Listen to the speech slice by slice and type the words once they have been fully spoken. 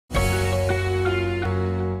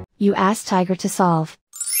You ask Tiger to solve.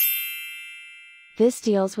 This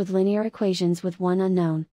deals with linear equations with one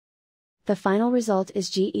unknown. The final result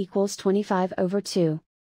is g equals 25/2.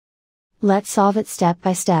 Let's solve it step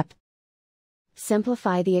by step.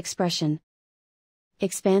 Simplify the expression.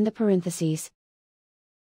 Expand the parentheses.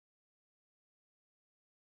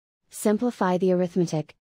 Simplify the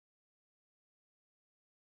arithmetic.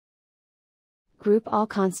 Group all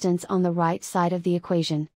constants on the right side of the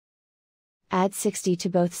equation. Add 60 to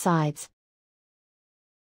both sides.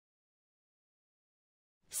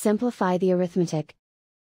 Simplify the arithmetic.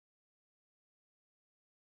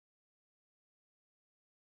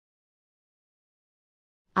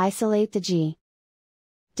 Isolate the g.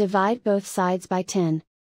 Divide both sides by 10.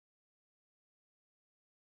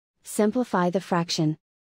 Simplify the fraction.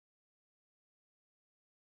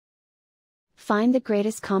 Find the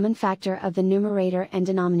greatest common factor of the numerator and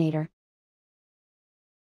denominator.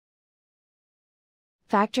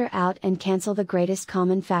 Factor out and cancel the greatest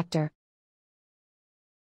common factor.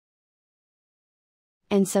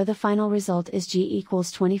 And so the final result is g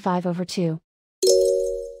equals 25/2.